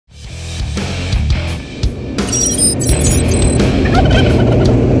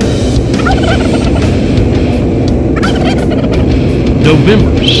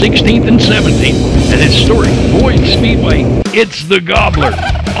November 16th and 17th at historic Boyd Speedway. It's the Gobbler.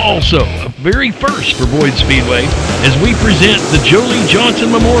 Also, a very first for Boyd Speedway as we present the Jolie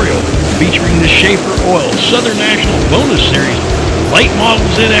Johnson Memorial featuring the Schaefer Oil Southern National Bonus Series late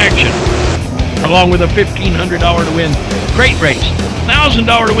models in action, along with a $1,500 to win crate race, $1,000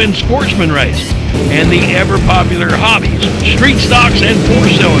 to win sportsman race, and the ever-popular hobbies, street stocks, and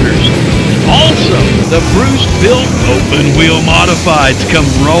four-cylinders. Also, the Bruce-built open-wheel modifieds come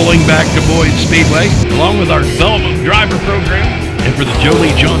rolling back to Boyd Speedway, along with our development driver program. And for the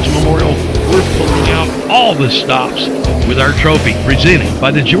Jolie Johnson Memorial, we're pulling out all the stops with our trophy presented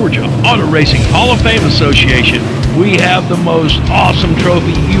by the Georgia Auto Racing Hall of Fame Association. We have the most awesome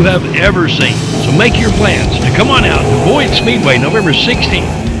trophy you have ever seen. So make your plans to come on out to Boyd Speedway November 16th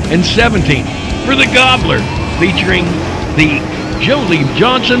and 17th for the Gobbler, featuring the Jolie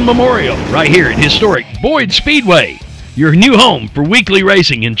Johnson Memorial right here at historic Boyd Speedway, your new home for weekly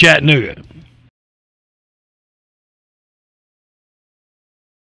racing in Chattanooga.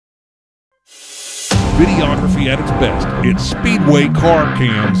 Videography at its best. It's Speedway car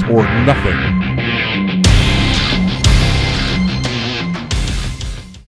cams or nothing.